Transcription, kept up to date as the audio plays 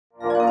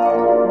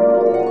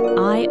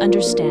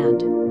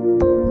Understand.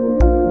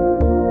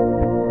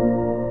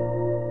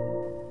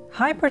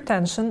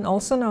 Hypertension,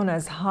 also known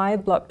as high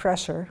blood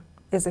pressure,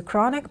 is a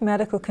chronic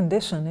medical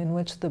condition in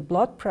which the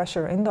blood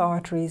pressure in the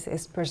arteries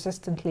is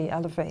persistently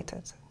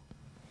elevated.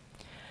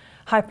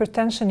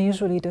 Hypertension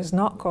usually does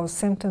not cause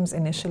symptoms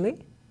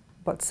initially,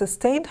 but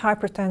sustained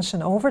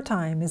hypertension over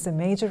time is a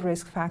major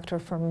risk factor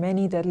for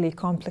many deadly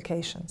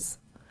complications.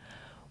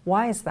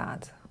 Why is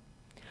that?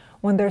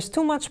 When there's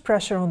too much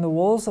pressure on the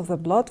walls of the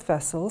blood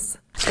vessels,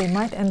 they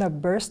might end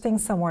up bursting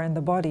somewhere in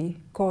the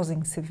body,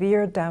 causing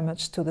severe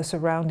damage to the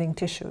surrounding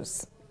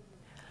tissues.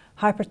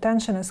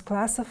 Hypertension is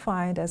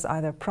classified as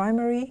either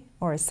primary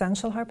or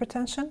essential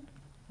hypertension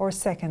or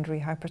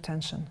secondary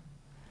hypertension.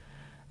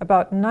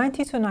 About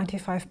 90 to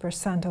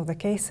 95% of the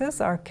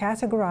cases are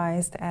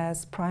categorized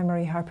as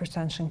primary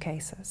hypertension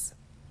cases.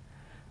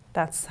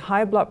 That's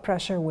high blood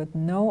pressure with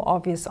no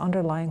obvious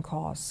underlying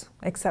cause,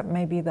 except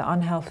maybe the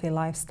unhealthy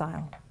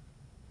lifestyle.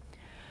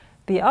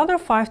 The other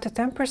 5 to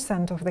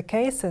 10% of the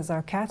cases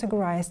are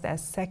categorized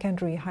as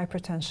secondary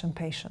hypertension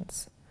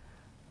patients,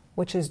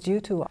 which is due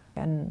to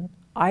an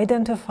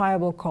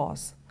identifiable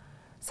cause,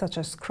 such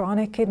as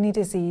chronic kidney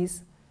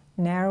disease,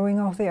 narrowing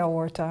of the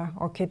aorta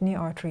or kidney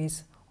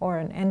arteries, or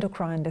an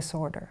endocrine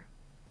disorder.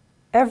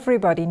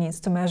 Everybody needs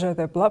to measure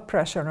their blood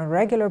pressure on a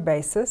regular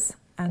basis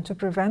and to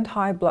prevent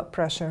high blood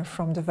pressure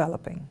from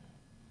developing.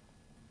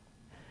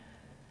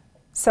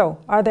 So,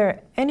 are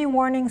there any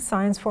warning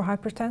signs for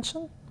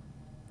hypertension?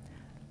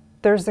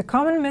 There's a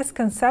common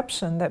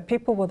misconception that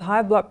people with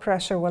high blood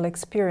pressure will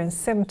experience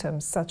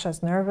symptoms such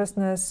as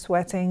nervousness,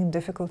 sweating,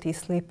 difficulty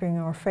sleeping,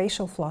 or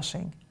facial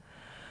flushing.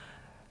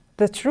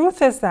 The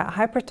truth is that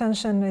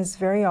hypertension is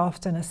very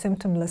often a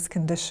symptomless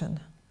condition,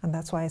 and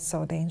that's why it's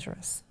so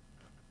dangerous.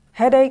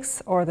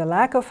 Headaches or the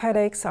lack of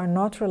headaches are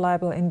not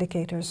reliable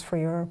indicators for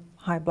your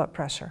high blood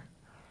pressure.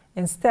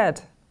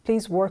 Instead,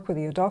 please work with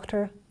your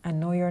doctor and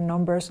know your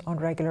numbers on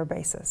a regular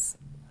basis.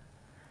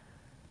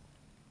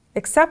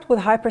 Except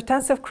with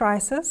hypertensive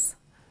crisis,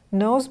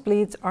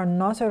 nosebleeds are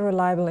not a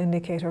reliable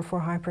indicator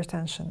for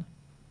hypertension.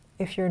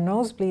 If your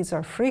nosebleeds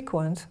are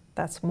frequent,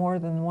 that's more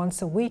than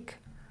once a week,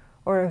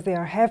 or if they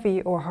are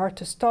heavy or hard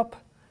to stop,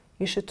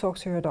 you should talk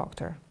to your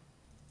doctor.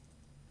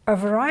 A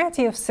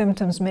variety of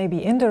symptoms may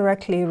be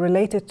indirectly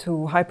related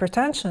to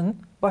hypertension,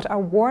 but are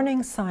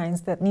warning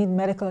signs that need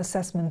medical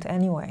assessment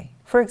anyway.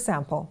 For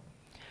example,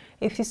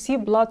 if you see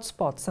blood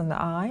spots in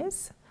the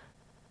eyes,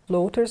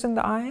 floaters in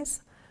the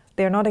eyes,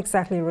 they are not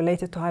exactly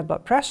related to high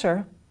blood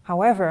pressure.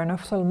 However, an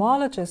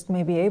ophthalmologist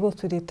may be able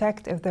to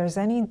detect if there's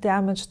any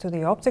damage to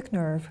the optic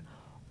nerve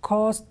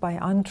caused by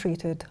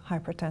untreated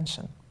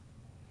hypertension.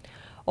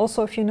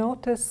 Also, if you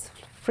notice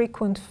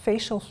frequent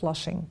facial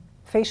flushing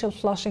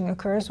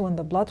occurs when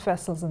the blood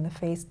vessels in the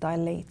face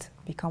dilate,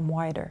 become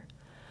wider.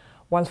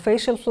 While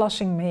facial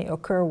flushing may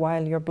occur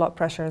while your blood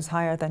pressure is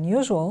higher than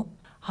usual,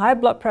 high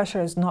blood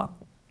pressure is not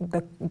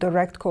the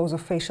direct cause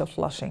of facial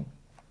flushing.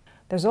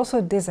 There's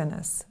also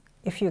dizziness.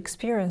 If you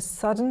experience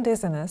sudden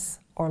dizziness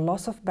or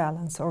loss of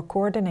balance or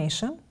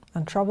coordination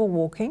and trouble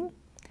walking,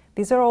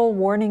 these are all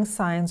warning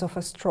signs of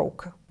a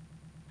stroke.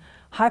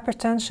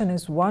 Hypertension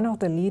is one of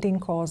the leading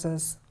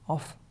causes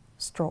of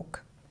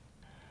stroke.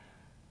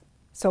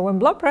 So when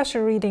blood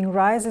pressure reading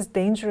rises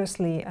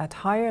dangerously at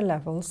higher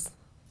levels,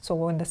 so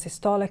when the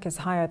systolic is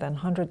higher than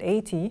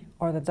 180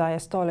 or the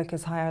diastolic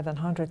is higher than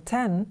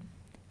 110,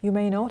 you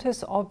may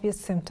notice obvious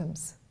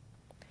symptoms.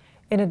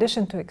 In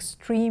addition to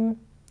extreme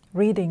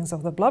readings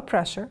of the blood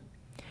pressure,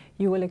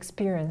 you will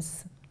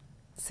experience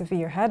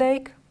severe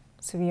headache,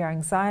 severe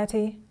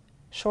anxiety,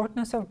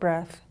 shortness of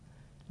breath,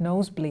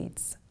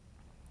 nosebleeds.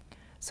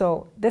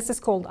 So this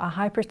is called a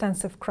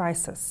hypertensive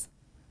crisis,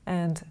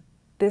 and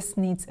this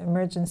needs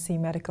emergency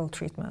medical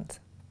treatment.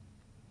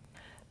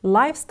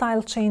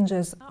 Lifestyle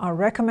changes are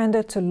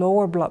recommended to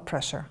lower blood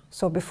pressure.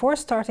 So before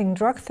starting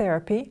drug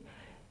therapy,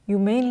 you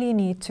mainly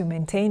need to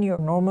maintain your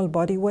normal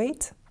body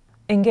weight,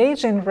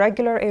 engage in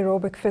regular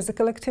aerobic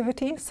physical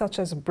activity, such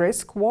as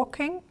brisk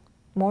walking,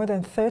 more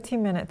than 30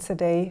 minutes a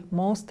day,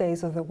 most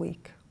days of the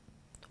week.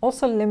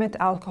 Also limit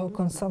alcohol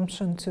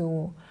consumption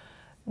to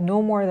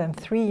no more than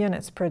 3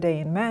 units per day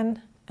in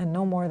men and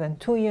no more than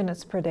 2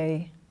 units per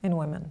day in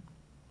women.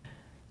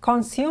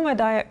 Consume a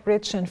diet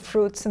rich in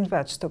fruits and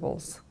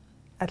vegetables,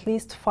 at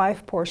least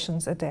 5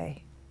 portions a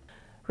day.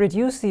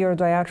 Reduce your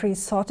dietary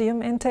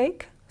sodium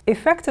intake.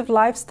 Effective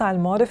lifestyle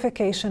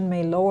modification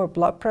may lower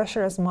blood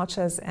pressure as much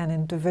as an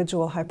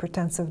individual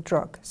hypertensive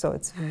drug, so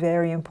it's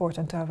very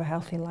important to have a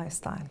healthy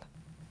lifestyle.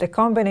 The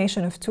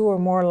combination of 2 or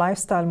more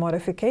lifestyle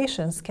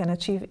modifications can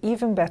achieve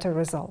even better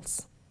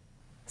results.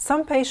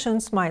 Some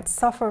patients might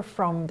suffer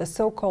from the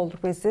so-called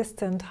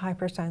resistant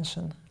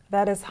hypertension.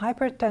 That is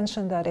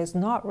hypertension that is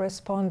not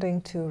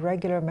responding to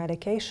regular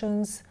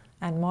medications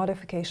and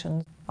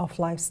modification of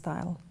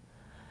lifestyle.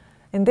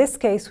 In this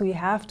case, we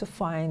have to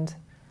find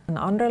an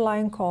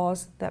underlying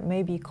cause that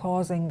may be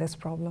causing this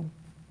problem.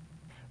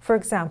 For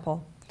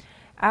example,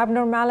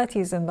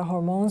 abnormalities in the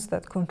hormones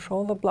that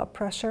control the blood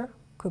pressure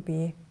could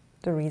be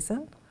the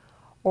reason,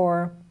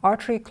 or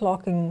artery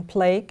clogging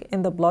plaque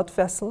in the blood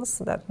vessels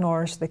that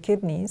nourish the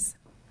kidneys,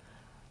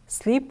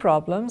 sleep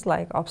problems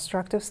like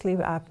obstructive sleep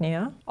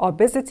apnea,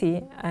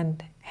 obesity,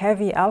 and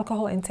heavy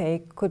alcohol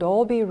intake could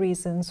all be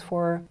reasons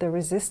for the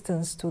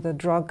resistance to the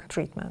drug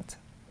treatment.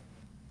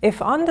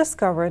 If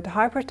undiscovered,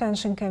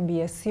 hypertension can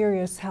be a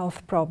serious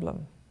health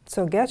problem,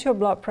 so get your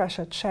blood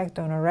pressure checked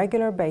on a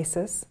regular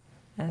basis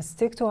and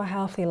stick to a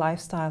healthy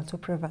lifestyle to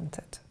prevent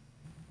it.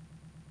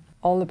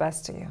 All the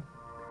best to you.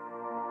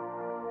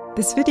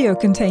 This video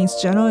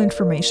contains general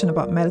information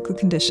about medical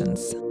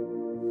conditions.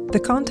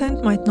 The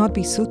content might not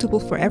be suitable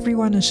for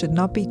everyone and should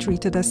not be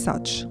treated as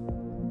such.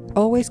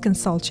 Always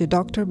consult your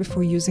doctor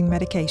before using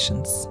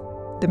medications.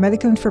 The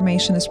medical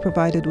information is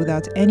provided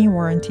without any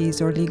warranties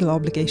or legal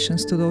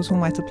obligations to those who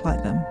might apply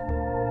them.